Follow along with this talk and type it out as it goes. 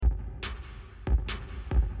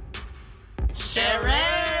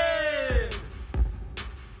Sharon!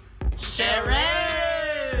 Sharon!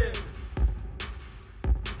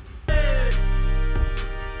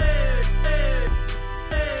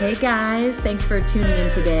 Hey guys, thanks for tuning in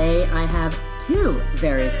today. I have two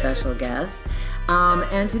very special guests.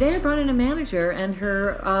 And today I brought in a manager and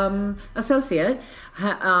her associate,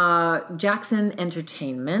 Jackson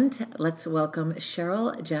Entertainment. Let's welcome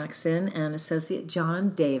Cheryl Jackson and associate John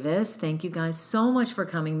Davis. Thank you guys so much for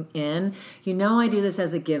coming in. You know I do this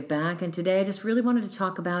as a give back, and today I just really wanted to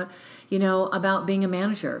talk about, about being a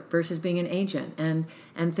manager versus being an agent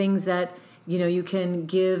and things that you can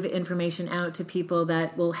give information out to people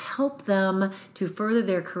that will help them to further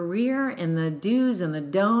their career and the do's and the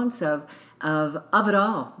don'ts of it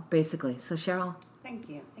all, basically. So, Cheryl. Thank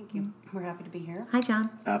you. We're happy to be here. Hi, John.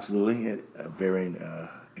 Absolutely. Very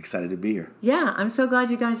excited to be here. Yeah, I'm so glad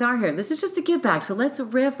you guys are here. This is just a give back. So let's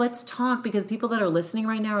riff, let's talk, because people that are listening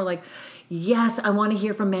right now are like, yes, I want to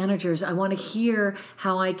hear from managers. I want to hear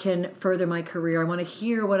how I can further my career. I want to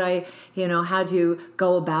hear what how to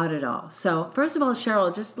go about it all. So first of all,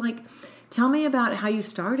 Cheryl, just tell me about how you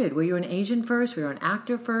started. Were you an agent first? Were you an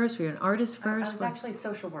actor first? Were you an artist first? I was actually a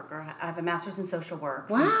social worker. I have a master's in social work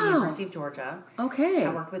from the University of Georgia. Okay.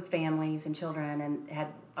 I worked with families and children and had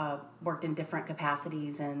worked in different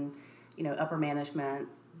capacities and, upper management,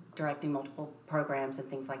 directing multiple programs and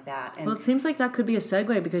things like that. And well, it seems like that could be a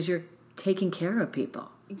segue because you're taking care of people.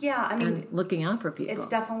 Yeah, and looking out for people. It's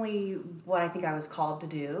definitely what I think I was called to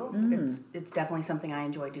do. Mm. It's definitely something I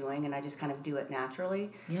enjoy doing, and I just kind of do it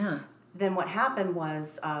naturally. Yeah. Then what happened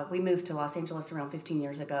was we moved to Los Angeles around 15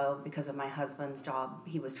 years ago because of my husband's job.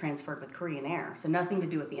 He was transferred with Korean Air, so nothing to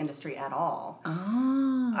do with the industry at all.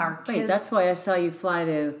 Oh. Wait, that's why I saw you fly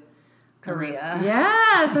to Korea.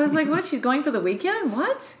 Yes. I was like, what? She's going for the weekend?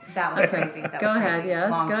 What? That was crazy. Go ahead.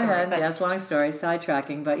 Yes, long go story, ahead. Yes, long story.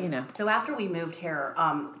 Sidetracking, but So after we moved here,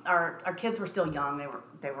 our kids were still young.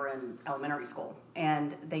 They were in elementary school,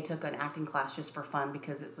 and they took an acting class just for fun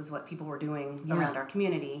because it was what people were doing around our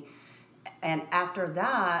community. And after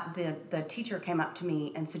that, the teacher came up to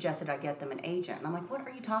me and suggested I get them an agent. And I'm like, what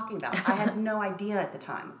are you talking about? I had no idea at the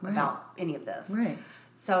time about any of this. Right.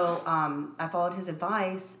 So I followed his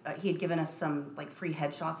advice. He had given us some free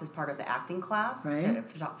headshots as part of the acting class. Right. That a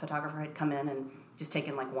photographer had come in and just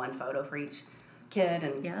taken one photo for each kid.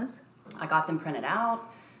 And yes. I got them printed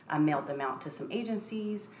out. I mailed them out to some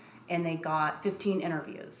agencies. And they got 15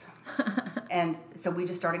 interviews. And so we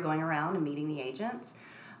just started going around and meeting the agents.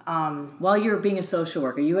 While you were being a social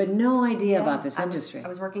worker, you had no idea about this industry. I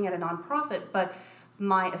was working at a nonprofit, but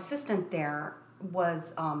my assistant there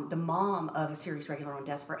was the mom of a series regular on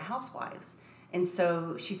Desperate Housewives. And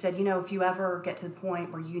so she said, if you ever get to the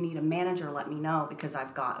point where you need a manager, let me know, because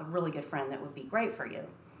I've got a really good friend that would be great for you.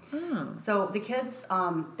 Oh. So the kids,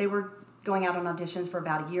 they were going out on auditions for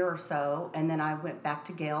about a year or so, and then I went back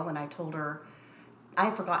to Gail and I told her, I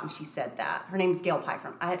had forgotten she said that. Her name's Gail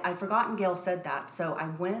Pyfrom. I'd forgotten Gail said that, so I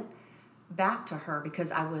went back to her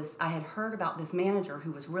because I had heard about this manager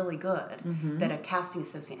who was really good that a casting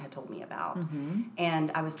associate had told me about. And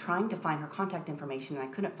I was trying to find her contact information and I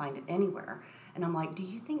couldn't find it anywhere. And I'm like, do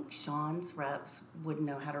you think Sean's reps would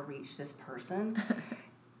know how to reach this person?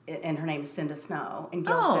 And her name is Cinda Snow. And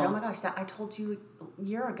Gail said, oh my gosh, I told you a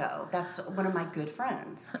year ago. That's one of my good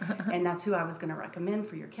friends. And that's who I was going to recommend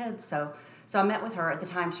for your kids. So I met with her. At the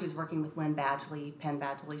time, she was working with Lynn Badgley, Penn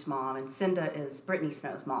Badgley's mom, and Cinda is Brittany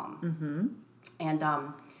Snow's mom. Mm-hmm.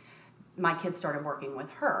 And my kids started working with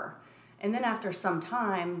her. And then after some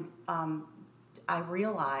time, I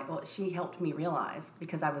realized, she helped me realize,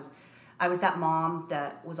 because I was that mom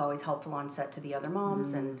that was always helpful on set to the other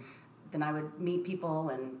moms, and then I would meet people,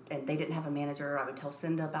 and they didn't have a manager. I would tell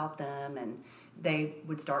Cinda about them, and they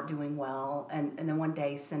would start doing well. And then one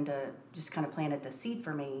day, Cinda just kind of planted the seed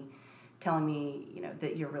for me, telling me,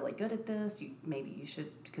 that you're really good at this. Maybe you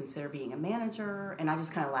should consider being a manager. And I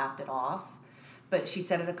just kind of laughed it off. But she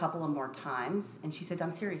said it a couple of more times, and she said,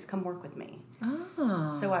 I'm serious, come work with me.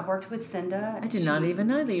 Oh. So I worked with Cinda. I did not even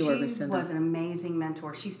know that you worked with Cinda. She was an amazing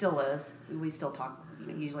mentor. She still is. We still talk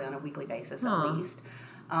usually on a weekly basis at least.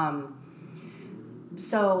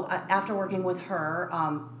 So after working with her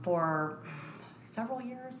for several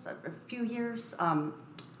years, a few years,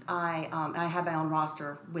 I had my own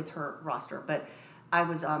roster with her roster, but I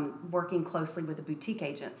was working closely with a boutique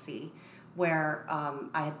agency where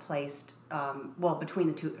I had placed, between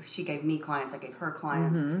the two, she gave me clients, I gave her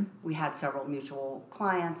clients. Mm-hmm. We had several mutual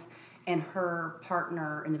clients, and her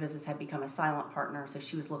partner in the business had become a silent partner, so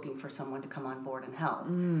she was looking for someone to come on board and help.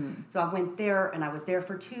 So I went there, and I was there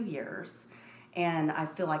for 2 years. And I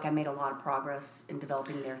feel like I made a lot of progress in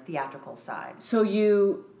developing their theatrical side. So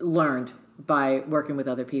you learned by working with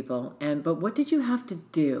other people, but what did you have to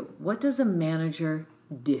do? What does a manager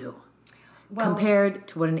do compared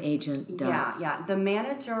to what an agent does? Yeah. The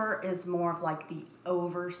manager is more of like the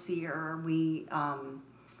overseer.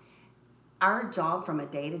 Our job from a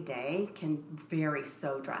day-to-day can vary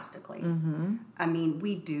so drastically. Mm-hmm. I mean,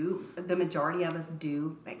 the majority of us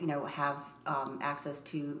do, have access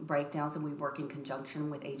to breakdowns, and we work in conjunction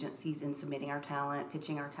with agencies in submitting our talent,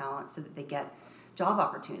 pitching our talent so that they get job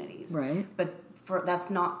opportunities. Right. But that's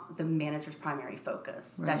not the manager's primary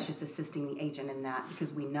focus. Right. That's just assisting the agent in that,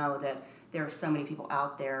 because we know that there are so many people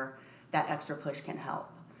out there that extra push can help.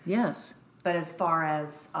 Yes. But as far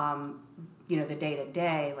as, the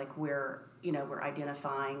day-to-day, like we're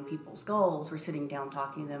identifying people's goals. We're sitting down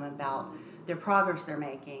talking to them about their progress they're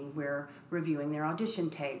making. We're reviewing their audition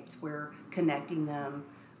tapes. We're connecting them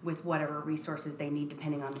with whatever resources they need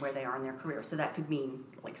depending on where they are in their career. So that could mean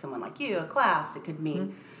like someone like you, a class. It could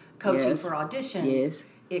mean coaching for auditions. Yes.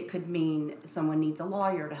 It could mean someone needs a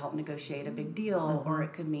lawyer to help negotiate a big deal, or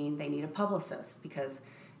it could mean they need a publicist because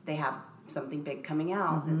they have something big coming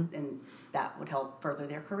out, and that would help further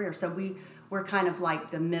their career. So we're kind of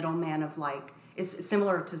like the middleman of it's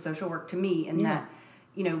similar to social work to me in that,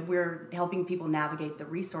 we're helping people navigate the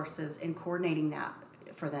resources and coordinating that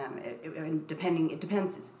for them. It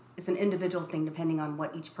depends. It's an individual thing depending on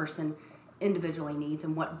what each person individually needs,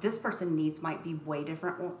 and what this person needs might be way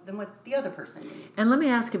different than what the other person needs. And let me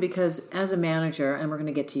ask you, because as a manager, and we're going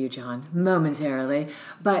to get to you, John, momentarily,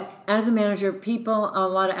 but as a manager, a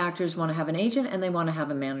lot of actors want to have an agent and they want to have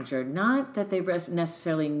a manager. Not that they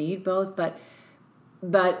necessarily need both, but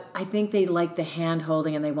I think they like the hand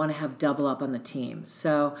holding and they want to have double up on the team.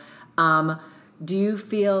 So do you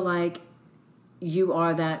feel like you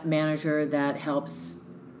are that manager that helps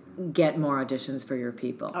get more auditions for your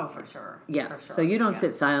people? Oh, for sure. Yes. For sure. So you don't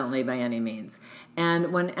sit silently by any means.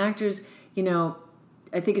 And when actors,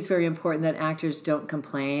 I think it's very important that actors don't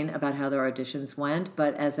complain about how their auditions went,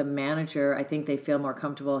 but as a manager, I think they feel more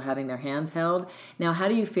comfortable having their hands held. Now, how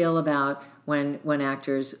do you feel about when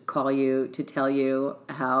actors call you to tell you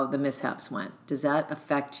how the mishaps went? Does that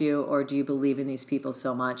affect you, or do you believe in these people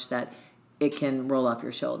so much that it can roll off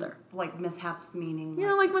your shoulder? Like mishaps meaning?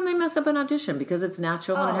 Like when they mess up an audition, because it's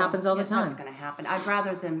natural and it happens all the time. That's going to happen.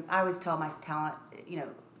 I always tell my talent,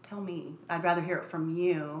 tell me. I'd rather hear it from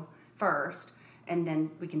you first, and then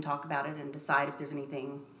we can talk about it and decide if there's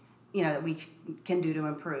anything, that we can do to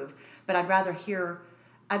improve. But I'd rather hear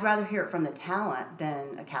it from the talent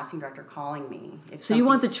than a casting director calling me. So you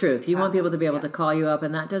want the truth. You want people to be able to call you up,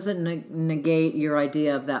 and that doesn't negate your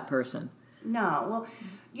idea of that person. No. Well,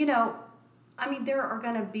 there are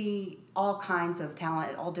going to be all kinds of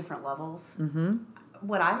talent at all different levels. Mm-hmm.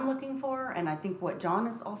 What I'm looking for, and I think what John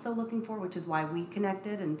is also looking for, which is why we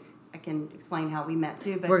connected, and I can explain how we met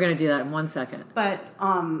too. But we're going to do that in 1 second. But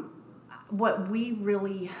what we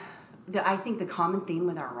really, I think the common theme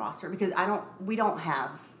with our roster, because we don't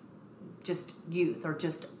have just youth or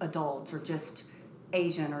just adults or just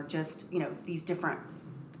Asian or just these different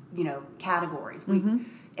categories.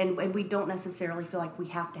 And we don't necessarily feel like we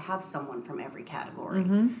have to have someone from every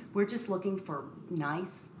category. We're just looking for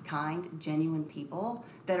nice, kind, genuine people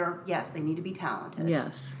that are, yes, they need to be talented.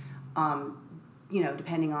 Yes.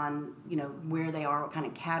 Depending on, where they are, what kind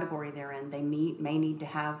of category they're in, they may need to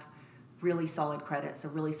have really solid credits, a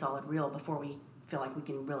really solid reel before we feel like we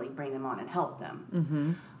can really bring them on and help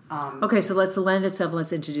them. Okay, so let's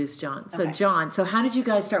introduce John. So okay. John, how did you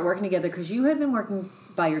guys start working together? Because you had been working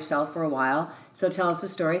by yourself for a while. So tell us the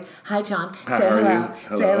story. Hi, John. Hi, Say how hello. are you?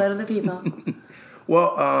 Hello. Say hello to the people.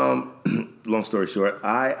 Well, long story short,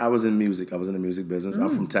 I was in music. I was in the music business. I'm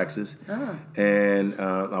from Texas, and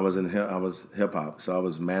I was hip hop. So I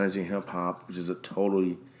was managing hip hop, which is a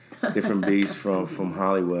totally different beast from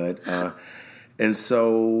Hollywood. And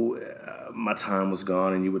so my time was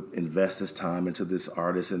gone, and you would invest this time into this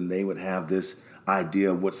artist, and they would have this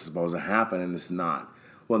idea of what's supposed to happen, and it's not.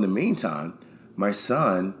 Well, in the meantime, my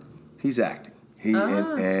son, he's acting.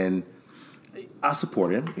 And I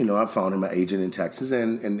support him. I found him an agent in Texas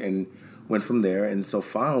and went from there. And so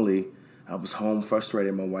finally, I was home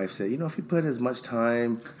frustrated. My wife said, if you put as much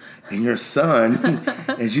time in your son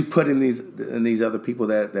as you put in these other people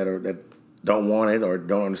that don't want it or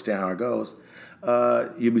don't understand how it goes,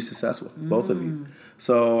 you'll be successful, both of you.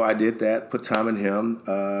 So I did that, put time in him,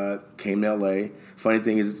 came to L.A. Funny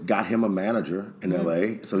thing is, got him a manager in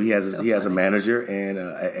L.A. So he has a manager and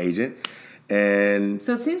an agent. And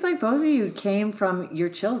so it seems like both of you came from your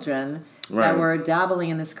children that were dabbling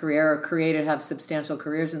in this career or have substantial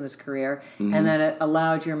careers in this career, and then it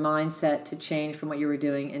allowed your mindset to change from what you were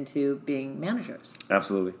doing into being managers.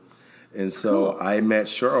 Absolutely. And so I met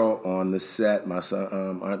Cheryl on the set. My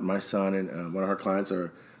son and one of her clients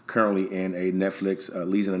are currently in a Netflix,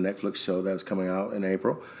 leads in a Netflix show that's coming out in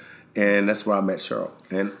April. And that's where I met Cheryl.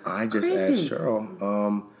 And I just asked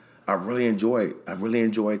Cheryl, I really enjoyed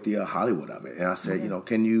the Hollywood of it. And I said,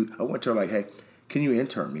 I went to her like, hey, can you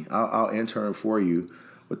intern me? I'll intern for you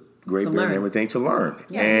with Great Britain and everything to learn.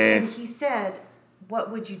 Yeah, and he said,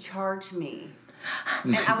 what would you charge me?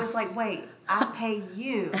 And I was like, wait, I pay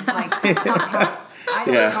you. Like, I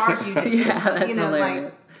don't charge you. That's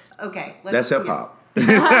hilarious. Okay. That's hip hop.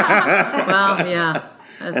 Well, yeah.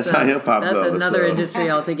 That's how hip hop goes. That's another industry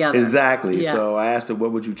altogether. Exactly. Yeah. So I asked her,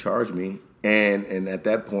 what would you charge me? And at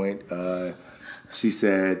that point, she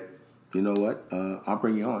said, you know what? I'll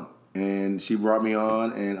bring you on. And she brought me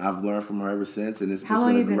on, and I've learned from her ever since. And it's How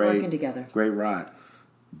long been have you been working together? Great ride.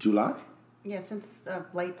 July? Yeah, since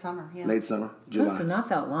late summer. Yeah. Late summer, July. So not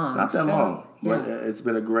that long. Not that long, but yeah. It's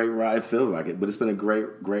been a great ride. It feels like it, but it's been a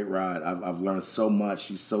great ride. I've learned so much.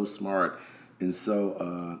 She's so smart and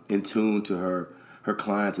so in tune to her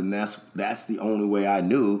clients, and that's the only way I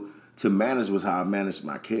knew to manage was how I managed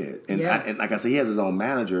my kid. And, yes. and like I said, he has his own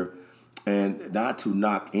manager, and not to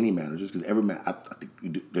knock any managers because every man, I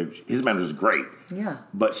think his manager is great. Yeah,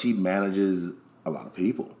 but she manages a lot of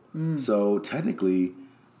people. So technically,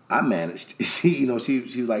 I managed. She was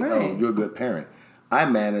like, right. "Oh, you're a good parent." I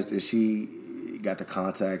managed, and she got the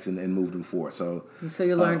contacts and moved them forward. So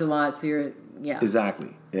you learned a lot. So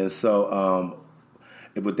exactly. And so,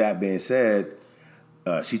 with that being said,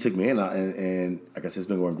 she took me in, and like I said, it's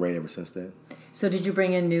been going great ever since then. So did you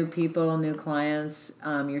bring in new people, new clients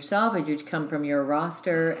yourself, or did you come from your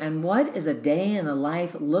roster? And what does a day in the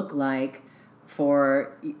life look like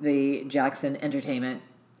for the Jackson Entertainment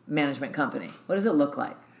Management Company? What does it look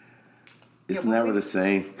like? It's never the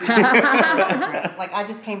same. Like, I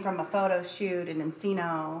just came from a photo shoot in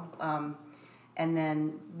Encino, and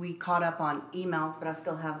then we caught up on emails, but I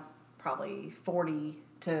still have probably 40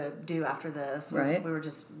 to do after this. Right. We were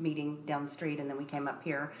just meeting down the street, and then we came up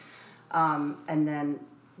here. And then,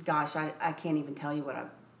 gosh, I can't even tell you what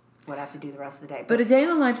I have to do the rest of the day. But a day in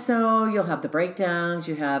the life, so you'll have the breakdowns.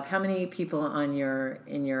 You have how many people in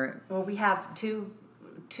your? Well, we have two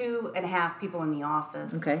and a half people in the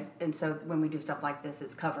office. Okay. And so when we do stuff like this,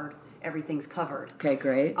 it's covered. Everything's covered. Okay,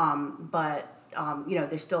 great. But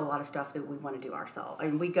there's still a lot of stuff that we want to do ourselves,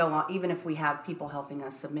 and we go on. Even if we have people helping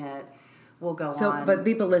us submit, we'll go on. But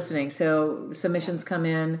people listening, so submissions come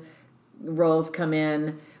in, roles come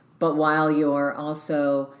in, but while you're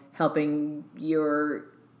also helping your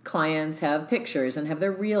clients have pictures and have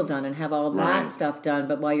their reel done and have all of that stuff done,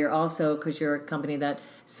 but while you're also, because you're a company that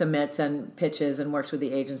submits and pitches and works with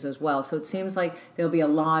the agents as well. So it seems like there'll be a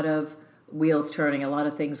lot of wheels turning, a lot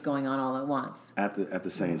of things going on all at once. At the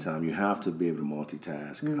same time, you have to be able to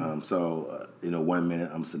multitask. Mm-hmm. 1 minute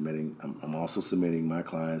I'm also submitting my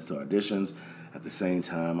clients to auditions. At the same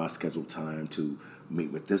time, I schedule time to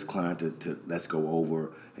meet with this client to let's go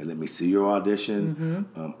over and let me see your audition.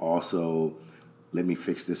 Mm-hmm. Also, let me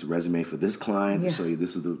fix this resume for this client to show you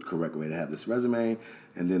this is the correct way to have this resume.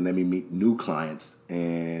 And then let me meet new clients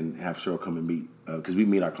and have Cheryl come and meet, because we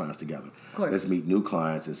meet our clients together. Of course. Let's meet new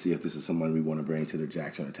clients and see if this is someone we want to bring to the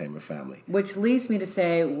Jackson Entertainment family. Which leads me to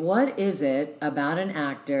say, what is it about an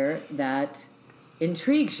actor that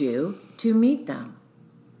intrigues you to meet them?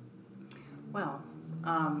 Well,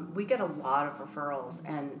 we get a lot of referrals,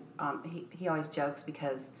 and he always jokes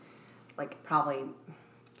because, like, probably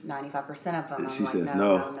 95% of them, She I'm says like,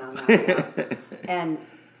 no. And,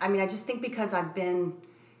 I mean, I just think because I've been,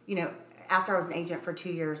 after I was an agent for 2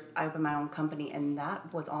 years, I opened my own company, and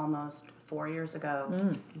that was almost 4 years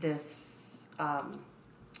ago this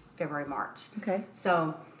February, March. Okay.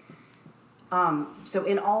 So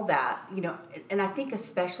in all that, and I think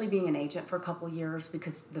especially being an agent for a couple of years,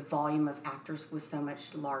 because the volume of actors was so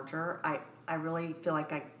much larger, I really feel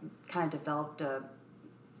like I kind of developed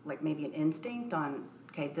maybe an instinct on,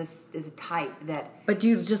 okay, this is a type that... But do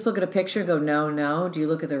you just look at a picture and go, no? Do you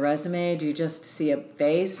look at the resume? Do you just see a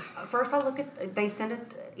face? First I look at, they send an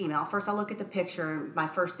email, first I look at the picture, and my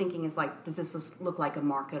first thinking is like, does this look like a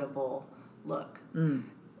marketable look? And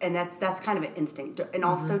that's kind of an instinct. And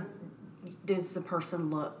also, does the person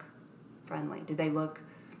look friendly? Do they look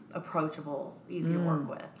approachable, easy to work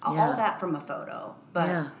with? All that from a photo.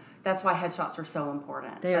 But that's why headshots are so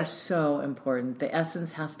important. They are so important. The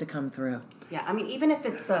essence has to come through. Yeah, I mean, even if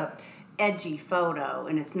it's edgy photo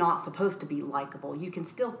and it's not supposed to be likable, you can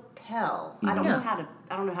still tell. I don't know how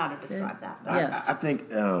to describe that. But Yes. I think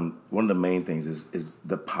one of the main things is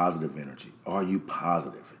the positive energy. Are you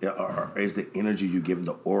positive? Or is the energy you giving,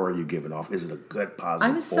 the aura you giving off, is it a good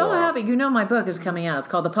positive I'm so aura? happy. You know, my book is coming out. It's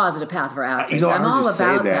called The Positive Path for Actors. I I'm heard all you about say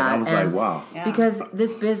that. that. And I was like, wow. Yeah. Because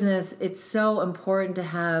this business, it's so important to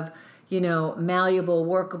have, malleable,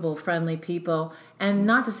 workable, friendly people. And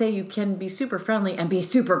not to say you can be super friendly and be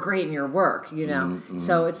super great in your work,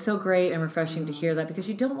 So it's so great and refreshing to hear that, because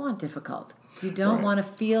you don't want difficult. You don't want to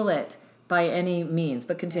feel it by any means.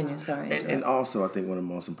 But continue, sorry. And also, I think one of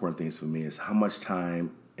the most important things for me is how much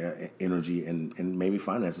time, energy, and maybe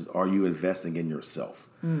finances are you investing in yourself?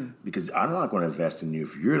 Because I'm not going to invest in you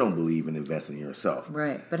if you don't believe in investing in yourself.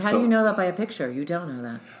 Right. But how do you know that by a picture? You don't know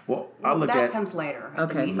that. Well, I look that at... comes later. At the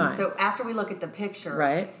Okay, meeting. fine. So after we look at the picture,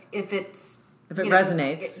 Right. If it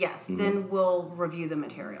resonates. yes, then we'll review the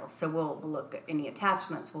material. So we'll look at any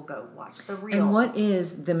attachments. We'll go watch the reel. And what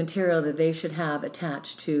is the material that they should have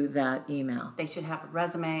attached to that email? They should have a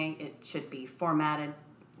resume. It should be formatted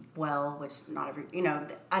well, which not every,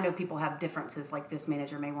 I know people have differences, like this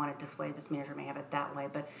manager may want it this way, this manager may have it that way,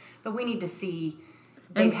 but we need to see.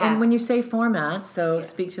 And when you say format, so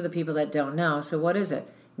speak to the people that don't know. So what is it?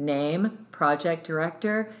 Name, project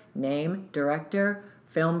director, name, director,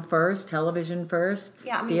 film first, television first,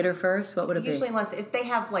 theater first? What would it be? Usually, unless if they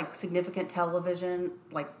have like significant television,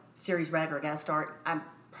 like series reg or guest star, I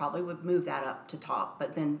probably would move that up to top.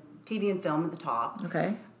 But then TV and film at the top.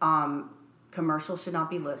 Okay. Commercials should not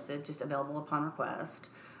be listed, just available upon request.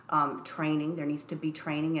 Training, there needs to be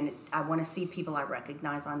training, and I want to see people I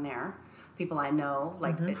recognize on there, people I know,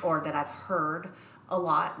 or that I've heard a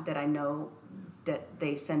lot, that I know that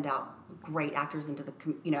they send out great actors into the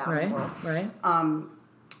out in the world. Right.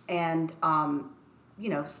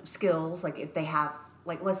 Skills, like if they have,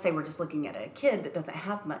 like let's say we're just looking at a kid that doesn't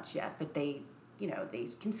have much yet, but they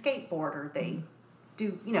can skateboard, or they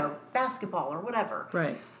do basketball or whatever.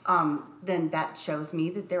 Right. Then that shows me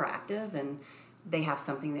that they're active and they have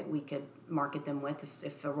something that we could market them with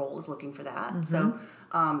if a role is looking for that. Mm-hmm. So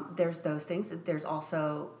there's those things. There's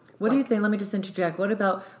also... What do you think? Let me just interject. What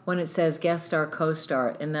about when it says guest star,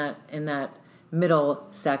 co-star in that middle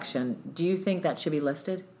section? Do you think that should be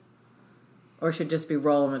listed? Or should just be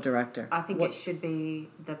role and the director? I think it should be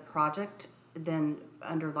the project. Then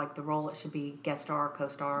under the role, it should be guest star,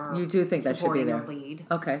 co-star. You do think that should be there? Supporting or lead.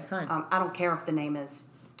 Okay, fine. I don't care if the name is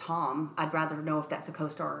Tom. I'd rather know if that's a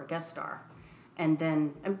co-star or a guest star. And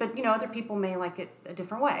then, but other people may like it a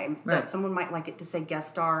different way. Right. But someone might like it to say guest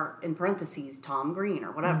star in parentheses Tom Green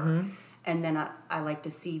or whatever. Mm-hmm. And then I like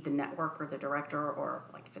to see the network or the director, or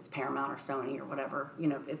like if it's Paramount or Sony or whatever.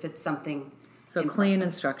 If it's something. So clean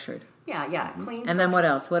and structured. Yeah, clean. And then what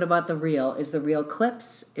else? What about the reel? Is the reel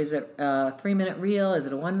clips? Is it a 3-minute reel? Is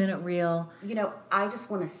it a 1-minute reel? I just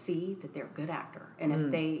want to see that they're a good actor.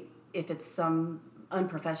 And if it's some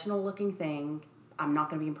unprofessional looking thing, I'm not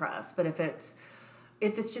going to be impressed. But if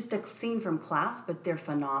it's just a scene from class, but they're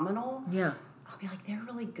phenomenal, yeah, I'll be like, they're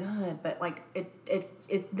really good. But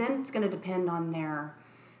it then it's going to depend on their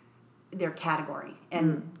category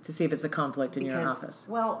and to see if it's a conflict in your office.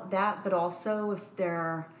 Well, that, but also if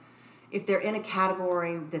they're in a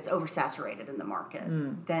category that's oversaturated in the market,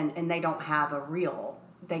 then and they don't have a reel,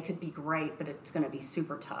 they could be great, but it's going to be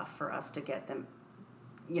super tough for us to get them,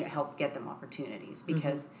 help get them opportunities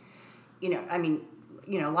because, a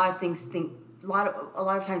lot of things a lot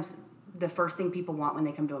of times the first thing people want when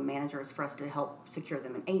they come to a manager is for us to help secure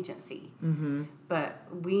them an agency. Mm-hmm. But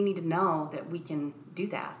we need to know that we can do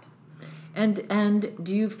that. And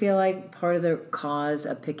do you feel like part of the cause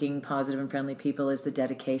of picking positive and friendly people is the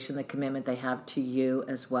dedication, the commitment they have to you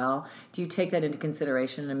as well? Do you take that into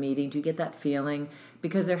consideration in a meeting? Do you get that feeling?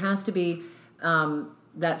 Because there has to be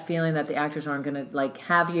that feeling that the actors aren't going to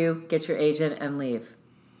have you get your agent and leave.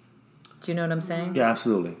 Do you know what I'm saying? Yeah,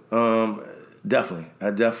 absolutely. Definitely.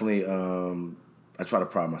 I try to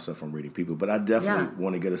pride myself on reading people, but I definitely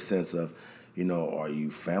want to get a sense of, are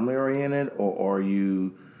you family oriented or are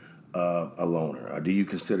you a loner? Or do you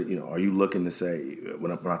consider, are you looking to say,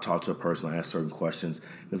 when I talk to a person, I ask certain questions,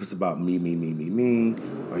 and if it's about me, or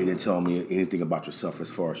you didn't tell me anything about yourself as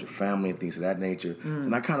far as your family and things of that nature,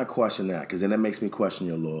 and I kind of question that, because then that makes me question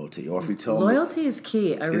your loyalty. Or if you tell loyalty is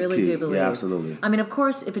key. I really do believe. Yeah, absolutely. I mean, of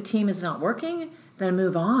course, if a team is not working, then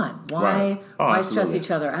move on. Why stress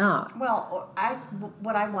each other out? Well,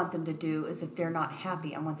 what I want them to do is if they're not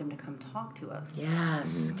happy, I want them to come talk to us.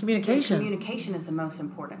 Yes, communication. Communication is the most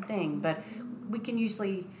important thing, but we can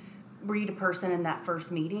usually read a person in that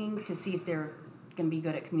first meeting to see if they're can be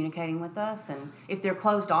good at communicating with us, and if they're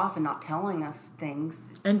closed off and not telling us things.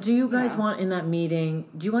 And do you guys know. want in that meeting,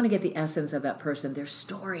 do you want to get the essence of that person, their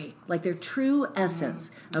story, like their true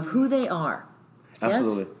essence of who they are?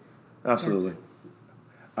 Absolutely. Yes? Absolutely.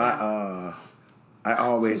 Yes. I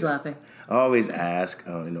always She's laughing. I always ask,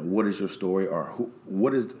 what is your story, or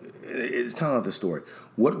it's telling out the story.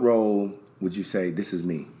 What role would you say, this is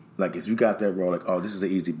me? Like, if you got that role, like, oh, this is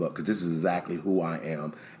an easy book, because this is exactly who I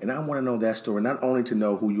am. And I want to know that story, not only to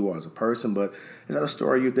know who you are as a person, but is that a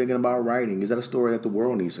story you're thinking about writing? Is that a story that the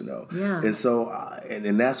world needs to know? Yeah. And so,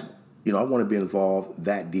 and that's, I want to be involved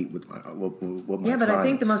that deep with my Yeah, but clients. I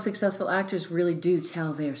think the most successful actors really do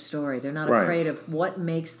tell their story. They're not Right. afraid of what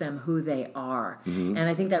makes them who they are. Mm-hmm. And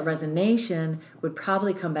I think that resonation would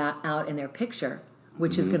probably come back out in their picture,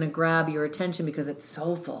 which is going to grab your attention because it's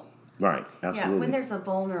soulful. Right, absolutely. Yeah, when there's a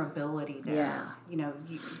vulnerability there, Yeah.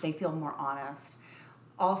 They feel more honest.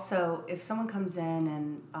 Also, if someone comes in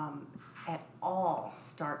and at all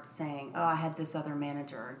starts saying, "Oh, I had this other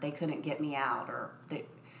manager, they couldn't get me out," or they,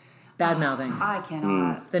 Bad mouthing. I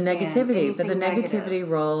cannot The stand negativity, but the anything negativity negative.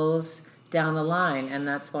 rolls down the line, and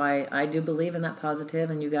that's why I do believe in that positive,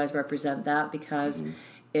 and you guys represent that, because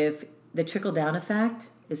if the trickle down effect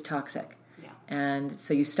is toxic, Yeah. and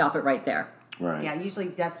so you stop it right there. Right. Yeah, usually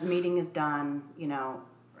that meeting is done.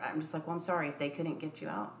 I'm just like, well, I'm sorry if they couldn't get you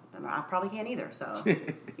out. I probably can't either. So,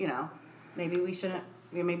 maybe we shouldn't.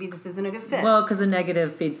 Maybe this isn't a good fit. Well, because the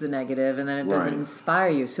negative feeds the negative, and then it doesn't Right. inspire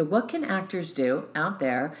you. So, what can actors do out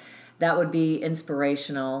there that would be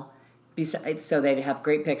inspirational? Besides, so they'd have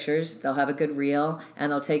great pictures, they'll have a good reel,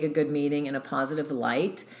 and they'll take a good meeting in a positive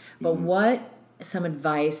light. But what some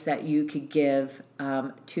advice that you could give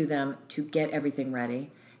to them to get everything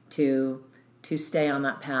ready to stay on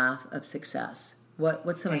that path of success?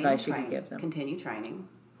 What's some advice you could give them? Continue training.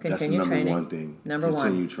 That's the Continue number training. one thing. Number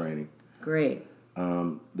Continue one. training. Great.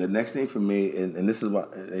 The next thing for me, and this is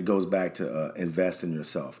what it goes back to, invest in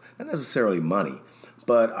yourself. Not necessarily money,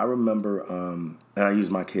 but I remember, and I use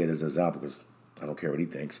my kid as an example because I don't care what he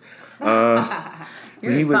thinks.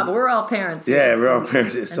 You're responsible. We're all parents. Yeah, here. we're all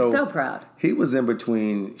parents. I'm so proud. He was in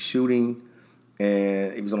between shooting,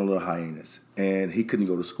 and he was on a little hiatus, and he couldn't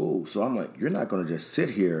go to school. So I'm like, you're not going to just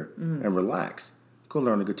sit here and relax. Go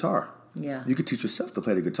learn the guitar. Yeah. You could teach yourself to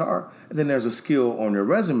play the guitar, and then there's a skill on your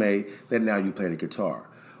resume that now you play the guitar.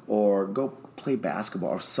 Or go play basketball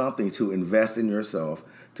or something to invest in yourself,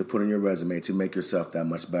 to put in your resume, to make yourself that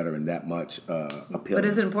much better and that much appealing. But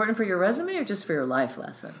is it important for your resume or just for your life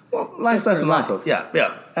lesson? Well, life lesson life. also. Yeah,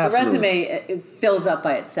 The absolutely. resume it fills up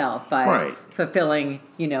by itself by Right. fulfilling,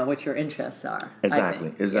 what your interests are. I Exactly,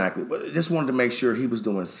 think. exactly. But I just wanted to make sure he was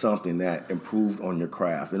doing something that improved on your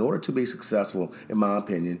craft. In order to be successful, in my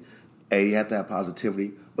opinion, A, you have to have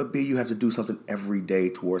positivity, but B, you have to do something every day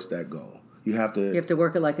towards that goal. You have to You have to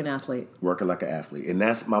work it like an athlete. work it like an athlete. And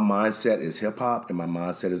that's my mindset is hip hop, and my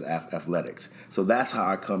mindset is athletics. So that's how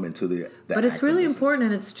I come into the But it's acting really business. important,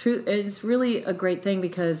 and it's true. It's really a great thing,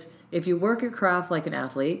 because if you work your craft like an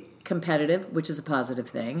athlete, competitive, which is a positive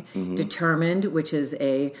thing, determined, which is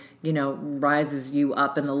rises you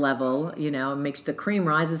up in the level, makes the cream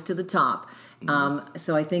rises to the top.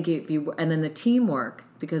 So I think and then the teamwork,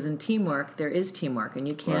 because in teamwork there is teamwork, and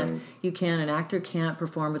an actor can't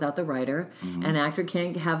perform without the writer, an actor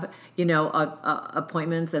can't have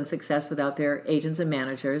appointments and success without their agents and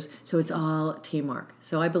managers. So it's all teamwork.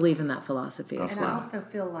 So I believe in that philosophy as And well. I also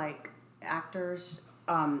feel like actors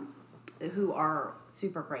who are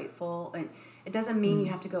super grateful, and it doesn't mean you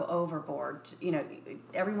have to go overboard.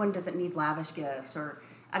 Everyone doesn't need lavish gifts,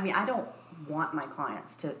 I don't want my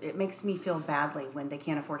clients to. It makes me feel badly when they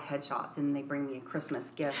can't afford headshots and they bring me a Christmas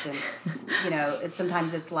gift, and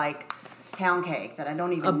sometimes it's like pound cake that I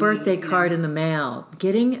don't even A birthday need, card in the mail.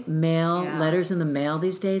 Getting mail, Yeah. letters in the mail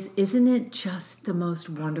these days, isn't it just the most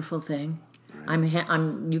wonderful thing?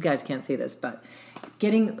 You guys can't see this, but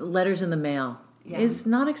getting letters in the mail is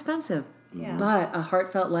not expensive. Yeah. But a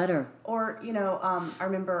heartfelt letter. Or, I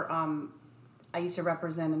remember I used to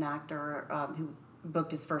represent an actor who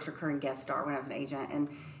booked his first recurring guest star when I was an agent, and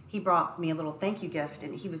he brought me a little thank you gift,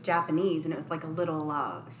 and he was Japanese, and it was like a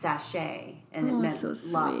little sachet, and it meant so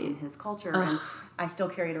luck sweet. in his culture, and I still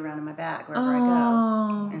carry it around in my bag wherever I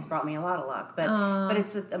go, and it's brought me a lot of luck. But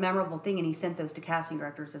it's a memorable thing, and he sent those to casting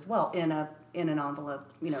directors as well in an envelope,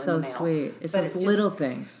 in the So mail. sweet. It's But those just- little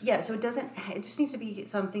things. Yeah, so it just needs to be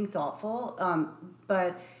something thoughtful.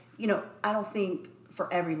 But, I don't think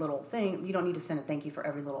for every little thing, you don't need to send a thank you for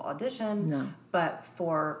every little audition. No. But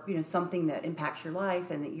for, something that impacts your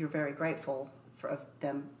life and that you're very grateful for of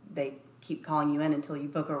them, they keep calling you in until you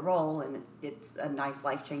book a role, and it's a nice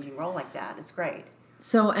life-changing role like that. It's great.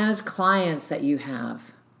 So as clients that you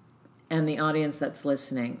have and the audience that's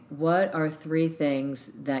listening, what are 3 things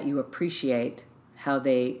that you appreciate how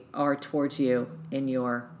they are towards you in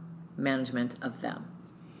your management of them?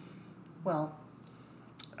 Well,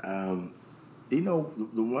 the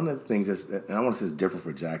one of the things and I want to say is different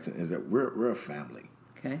for Jackson, is that we're a family.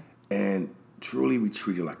 Okay. And truly, we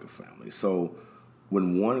treat it like a family. So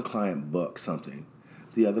when one client books something,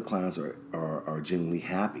 the other clients are genuinely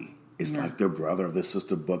happy. It's like their brother or their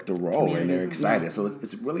sister booked a role, and they're excited. So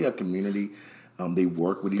it's really a community. They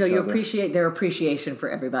work with each other. So you appreciate their appreciation for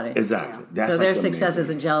everybody. Exactly. That's so like their the success main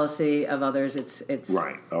isn't jealousy of others. It's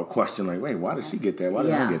right. Or question like, wait, why did she get that? Why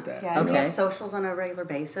did I get that? Yeah, and we Okay. have socials on a regular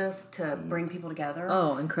basis to bring people together.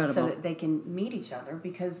 Oh, incredible. So that they can meet each other,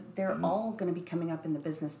 because they're all going to be coming up in the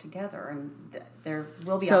business together, and there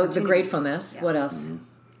will be so the opportunities. gratefulness. Yeah. What else?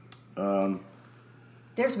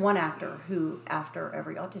 There's one actor who, after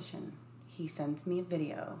every audition, he sends me a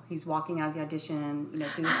video. He's walking out of the audition,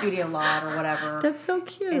 through the studio lot or whatever. That's so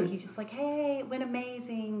cute. And he's just like, "Hey, it went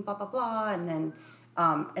amazing, blah, blah, blah." And then,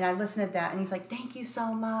 and I listened to that, and he's like, "Thank you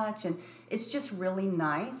so much." And it's just really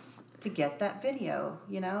nice to get that video,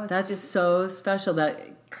 It's That's just so special.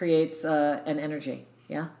 That creates an energy.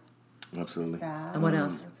 Yeah. Absolutely. that. And what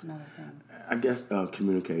else? That's another thing. I guess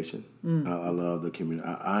communication. I love the community.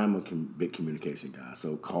 I'm a big communication guy.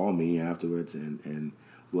 So call me afterwards, and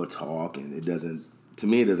we'll talk. And it doesn't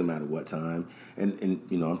matter what time. And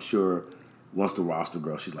I'm sure once the roster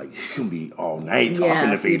grows, she's like, she's gonna be all night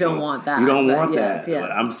talking to people. You don't want that. You don't but want yes, that. yes.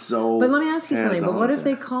 But I'm so. But let me ask you something. But hands-on what if with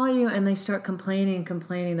they that. call you and they start complaining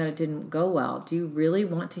that it didn't go well? Do you really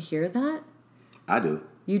want to hear that? I do.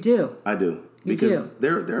 You do. I do. You Because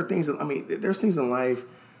do. there are things. There's things in life,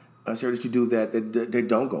 Sarah, that you do that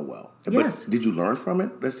don't go well. Yes. But did you learn from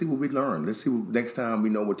it? Let's see what we learned. Let's see next time we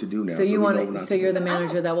know what to do now. So you we want know to. not So to you're do. the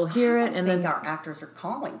manager that will hear it, I and think then our actors are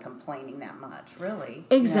complaining that much, really.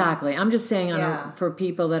 exactly. I'm just saying Yeah. for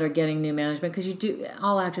people that are getting new management, because you do.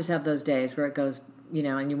 All actors have those days where it goes.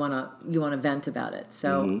 And you want to vent about it.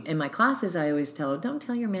 So in my classes, I always tell, don't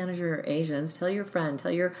tell your manager or agents, tell your friend,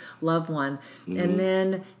 tell your loved one, and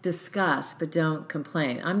then discuss, but don't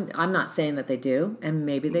complain. I'm not saying that they do, and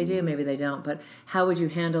maybe they do, maybe they don't. But how would you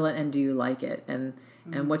handle it, and do you like it, and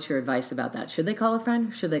what's your advice about that? Should they call a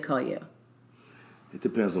friend? Should they call you? It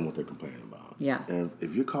depends on what they're complaining about. Yeah. And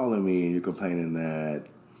if you're calling me and you're complaining that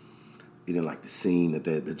you didn't like the scene that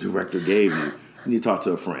the director gave you, you need to talk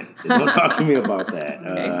to a friend. Don't talk to me about that.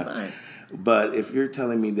 Okay, fine. But if you're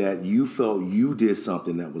telling me that you felt you did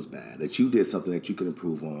something that was bad, that you did something that you could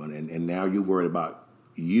improve on, and now you're worried about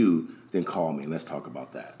you, then call me and let's talk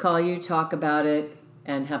about that. Call you, talk about it,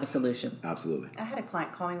 and have a solution. Absolutely. I had a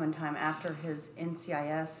client call me one time after his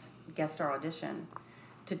NCIS guest star audition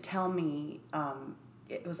to tell me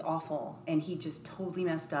it was awful, and he just totally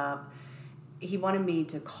messed up. He wanted me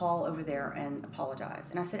to call over there and apologize.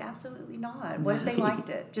 And I said, absolutely not. What if they liked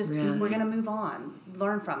it? Just, Yes. we're going to move on,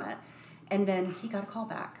 learn from it. And then he got a call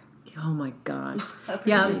back. Oh my gosh. A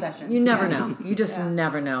producer session. You never Yeah. know. You just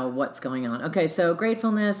never know what's going on. Okay, so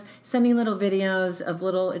gratefulness, sending little videos of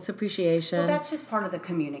it's appreciation. Well, that's just part of the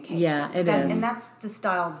communication. Yeah, it is. is. And that's the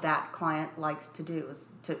style that client likes to do,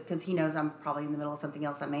 because he knows I'm probably in the middle of something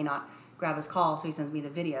else. I may not grab his call, so he sends me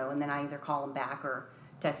the video, and then I either call him back or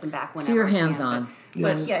text him back whenever. So you're I can. hands-on. But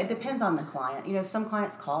Yes. yeah, it depends on the client. Some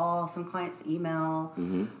clients call, some clients email.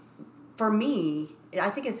 Mm-hmm. For me,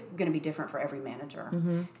 I think it's going to be different for every manager.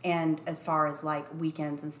 Mm-hmm. And as far as like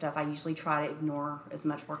weekends and stuff, I usually try to ignore as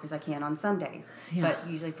much work as I can on Sundays. Yeah. But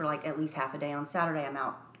usually for like at least half a day on Saturday, I'm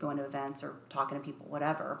out going to events or talking to people,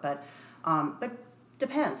 whatever. But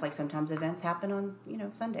depends. Like sometimes events happen on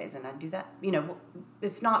Sundays, and I do that.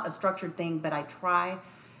 It's not a structured thing, but I try.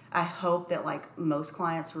 I hope that like most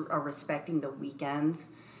clients are respecting the weekends,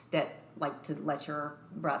 that like to let your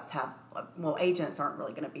reps have. Well, agents aren't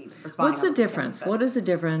really going to be responding. What's the on weekends, difference? but- What is the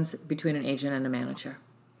difference between an agent and a manager?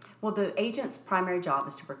 Well, the agent's primary job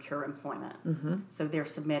is to procure employment. Mm-hmm. So they're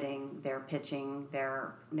submitting, they're pitching,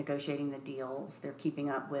 they're negotiating the deals, they're keeping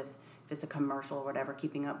up with, if it's a commercial or whatever,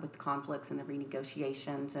 keeping up with conflicts and the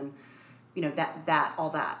renegotiations and, that all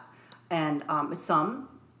that. And some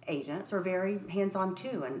agents are very hands-on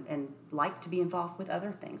too and like to be involved with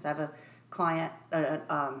other things. I have a client,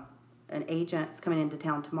 an agent's coming into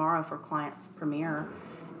town tomorrow for client's premiere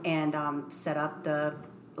and set up the,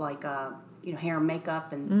 hair and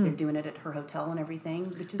makeup, and they're doing it at her hotel and everything.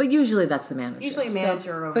 Which is But usually that's the manager. usually a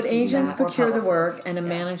manager But oversees agents that, or procure the publicist. work, and a Yeah.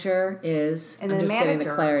 manager is. And I'm then just manager, getting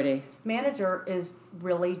the clarity. Manager is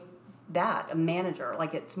really a manager.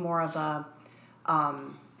 Like it's more of a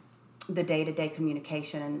the day-to-day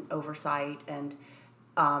communication and oversight and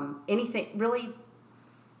anything. Really,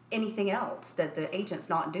 anything else that the agent's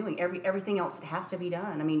not doing. Everything else that has to be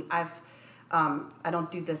done. I mean, I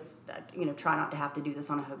don't do this, try not to have to do this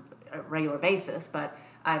on a regular basis, but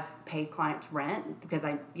I've paid clients rent because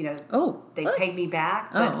they paid me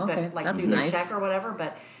back, but like That's through their nice. check or whatever.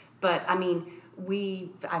 But I mean,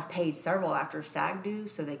 I've paid several actors SAG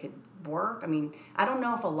dues so they could work. I mean, I don't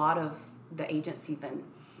know if a lot of the agents even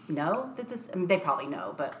know that this. I mean, they probably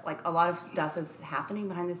know, but like a lot of stuff is happening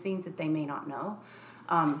behind the scenes that they may not know.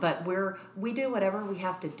 But we do whatever we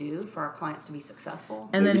have to do for our clients to be successful.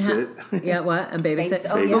 And then Babysit. what? And babysit.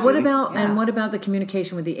 Oh, yeah. But what about Yeah. and what about the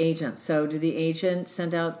communication with the agent? So do the agent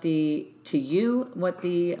send out to you what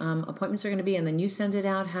the appointments are going to be, and then you send it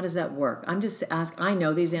out? How does that work? I'm just I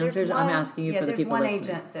know these answers. I'm asking you for the people listening. There's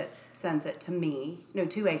one agent that sends it to me. No,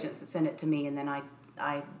 2 agents that send it to me, and then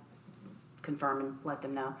I confirm and let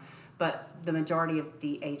them know. But the majority of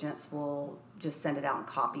the agents will just send it out and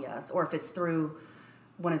copy us, or if it's through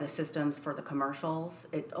one of the systems for the commercials,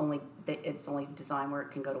 it's only designed where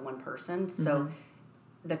it can go to one person. So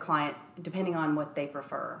the client, depending on what they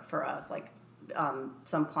prefer for us, like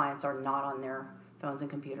some clients are not on their phones and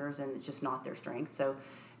computers, and it's just not their strength. So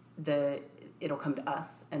it'll come to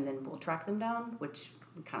us, and then we'll track them down, which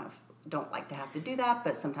we kind of don't like to have to do that,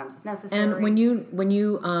 but sometimes it's necessary. And when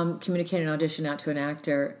you communicate an audition out to an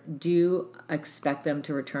actor, do you expect them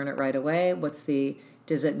to return it right away?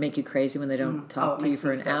 Does it make you crazy when they don't talk to you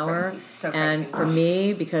for an hour? So and crazy. for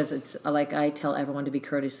me, because it's like I tell everyone to be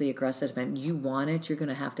courteously aggressive, and you want it, you're going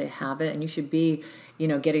to have it, and you should be,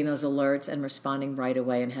 getting those alerts and responding right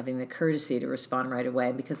away and having the courtesy to respond right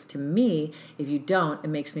away. Because to me, if you don't, it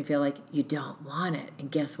makes me feel like you don't want it,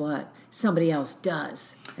 and guess what? Somebody else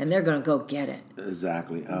does, and they're going to go get it.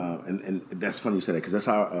 Exactly, and that's funny you said that, because that's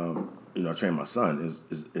how I train my son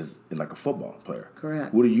is like a football player.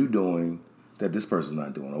 Correct. What are you doing that this person's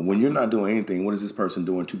not doing? Or when you're not doing anything, what is this person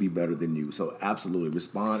doing to be better than you? So absolutely,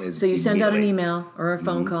 respond is. So you send out an immediately. email or a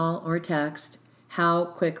phone call or a text. How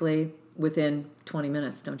quickly? Within 20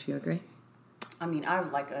 minutes, don't you agree? I mean, I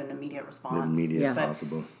would like an immediate response. The immediate as But,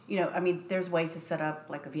 possible. there's ways to set up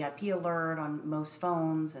like a VIP alert on most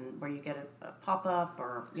phones, and where you get a pop-up,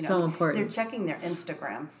 or So important. They're checking their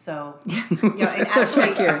Instagram, so So and actually,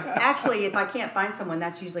 check your- actually, if I can't find someone,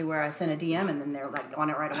 that's usually where I send a DM, and then they're like on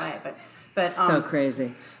it right away. But So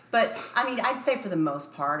crazy. But I mean, I'd say for the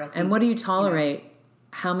most part, I think. And what do you tolerate?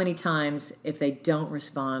 How many times, if they don't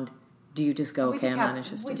respond, do you just go, I'm not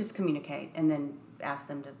interested? We just communicate and then ask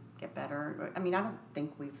them to get better. I mean, I don't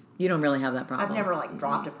think You don't really have that problem. I've never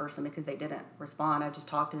dropped a person because they didn't respond. I just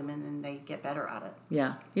talk to them, and then they get better at it.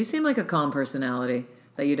 Yeah. You seem like a calm personality,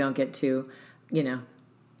 that you don't get too,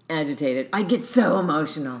 agitated. I get so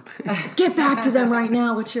emotional. Get back to them right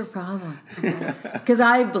now. What's your problem? Because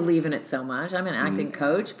I believe in it so much. I'm an acting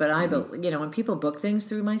coach, but when people book things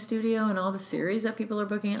through my studio and all the series that people are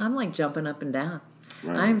booking, I'm like jumping up and down.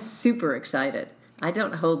 Right. I'm super excited. I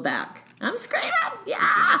don't hold back. I'm screaming. Yeah.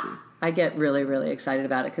 Exactly. I get really, really excited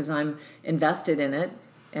about it because I'm invested in it.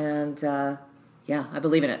 And I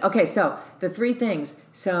believe in it. Okay, so the 3 things.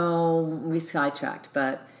 So we sidetracked,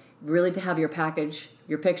 but really to have your package,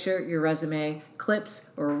 your picture, your resume, clips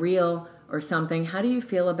or reel or something. How do you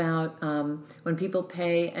feel about when people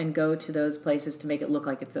pay and go to those places to make it look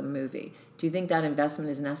like it's a movie? Do you think that investment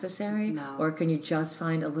is necessary? No. Or can you just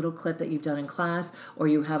find a little clip that you've done in class, or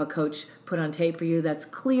you have a coach put on tape for you that's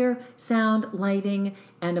clear, sound, lighting,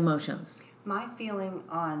 and emotions? My feeling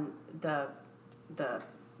on the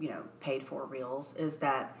paid for reels is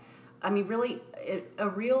that, I mean, really, a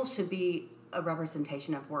reel should be a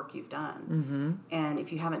representation of work you've done. Mm-hmm. And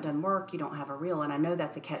if you haven't done work, you don't have a reel. And I know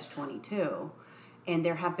that's a catch-22. And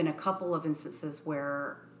there have been a couple of instances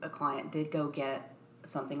where a client did go get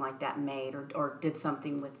something like that made, or did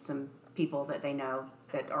something with some people that they know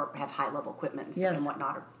that have high-level equipment and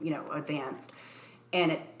whatnot, advanced.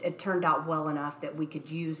 And it turned out well enough that we could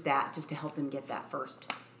use that just to help them get that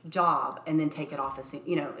first job, and then take it off as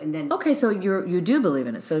and then. Okay, so you do believe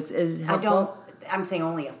in it. So it's helpful. I don't. I'm saying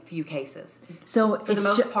only a few cases. So For the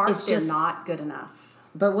most part, they're not good enough.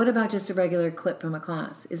 But what about just a regular clip from a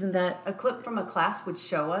class? Isn't that A clip from a class would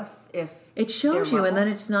show us if it shows their you, and level. then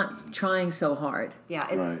it's not trying so hard. Yeah,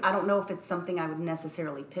 it's. Right. I don't know if it's something I would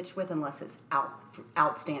necessarily pitch with unless it's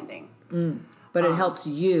outstanding. But it helps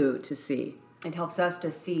you to see. It helps us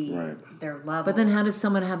to see Right. their level. But then how does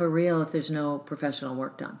someone have a reel if there's no professional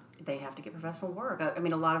work done? They have to get professional work. I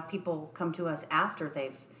mean, a lot of people come to us after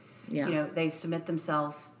they've, Yeah. they submit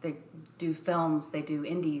themselves. They do films. They do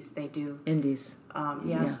indies. They do. Indies.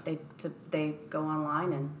 Yeah. They go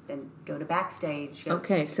online and then go to Backstage.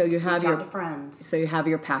 Okay, so you have reach out your to friends. So you have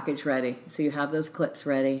your package ready. So you have those clips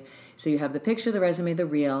ready. So you have the picture, the resume, the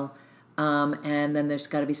reel, and then there's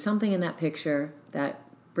got to be something in that picture that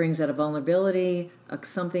brings out a vulnerability,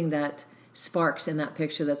 something that sparks in that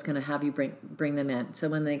picture that's going to have you bring them in. So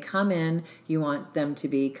when they come in, you want them to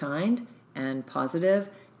be kind and positive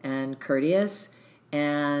and courteous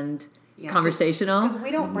and conversational. Because we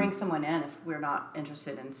don't bring someone in if we're not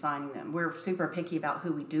interested in signing them. We're super picky about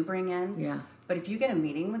who we do bring in. Yeah. But if you get a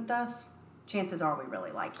meeting with us, chances are we really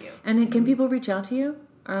like you. And can people reach out to you?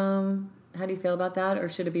 How do you feel about that? Or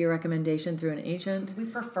should it be a recommendation through an agent? We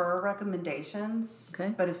prefer recommendations.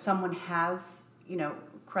 Okay. But if someone has,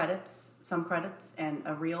 some credits and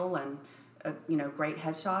a reel and, great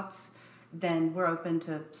headshots, then we're open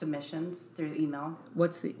to submissions through email.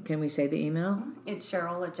 Can we say the email? It's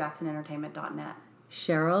Cheryl@jacksonentertainment.net.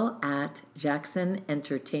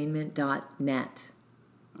 Cheryl@jacksonentertainment.net.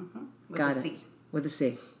 With a C. With a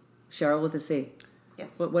C. Cheryl with a C.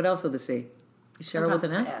 Yes. What else with a C? Is Cheryl with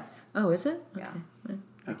an Sometimes S? it's S. Oh, is it? Yeah. Okay.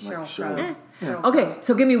 Like Cheryl. Cheryl. Cheryl. Okay,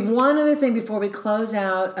 so give me one other thing before we close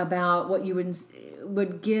out about what you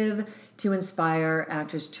would give to inspire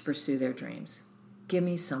actors to pursue their dreams. Give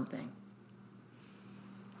me something.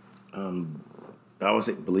 I would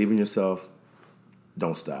say believe in yourself.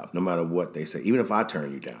 Don't stop, no matter what they say. Even if I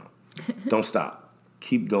turn you down, don't stop.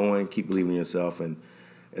 Keep going. Keep believing in yourself, and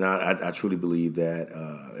I truly believe that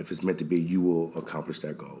if it's meant to be, you will accomplish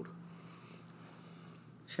that goal.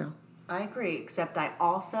 Cheryl? I agree, except I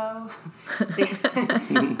also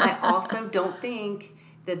don't think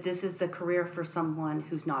that this is the career for someone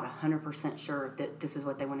who's not 100% sure that this is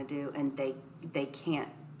what they want to do, and they can't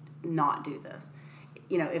not do this.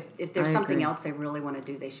 If there's something else they really want to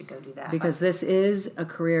do, they should go do that. Because this is a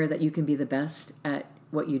career that you can be the best at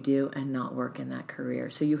what you do and not work in that career.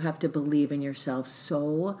 So you have to believe in yourself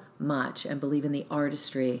so much and believe in the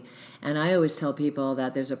artistry. And I always tell people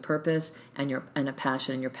that there's a purpose and a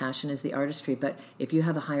passion, and your passion is the artistry. But if you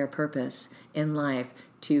have a higher purpose in life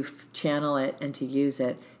to channel it and to use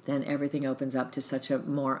it, then everything opens up to such a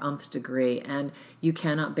more degree. And you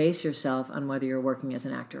cannot base yourself on whether you're working as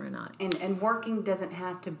an actor or not. And working doesn't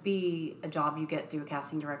have to be a job you get through a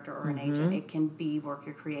casting director or an agent. It can be work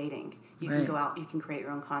you're creating. You can go out, you can create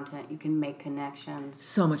your own content, you can make connections.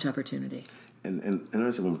 So much opportunity. And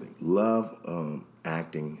I say one thing: love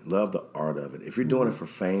acting, love the art of it. If you're doing it for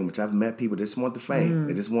fame, which I've met people that just want the fame,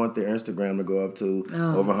 they just want their Instagram to go up to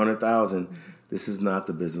over 100,000. This is not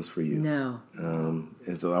the business for you. No.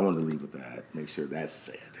 And so I wanted to leave with that. Make sure that's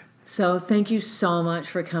said. So thank you so much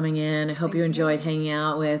for coming in. I hope you enjoyed hanging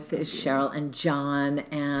out with Cheryl and John.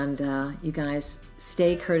 And you guys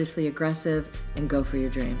stay courteously aggressive and go for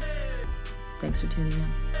your dreams. Thanks for tuning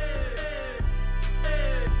in.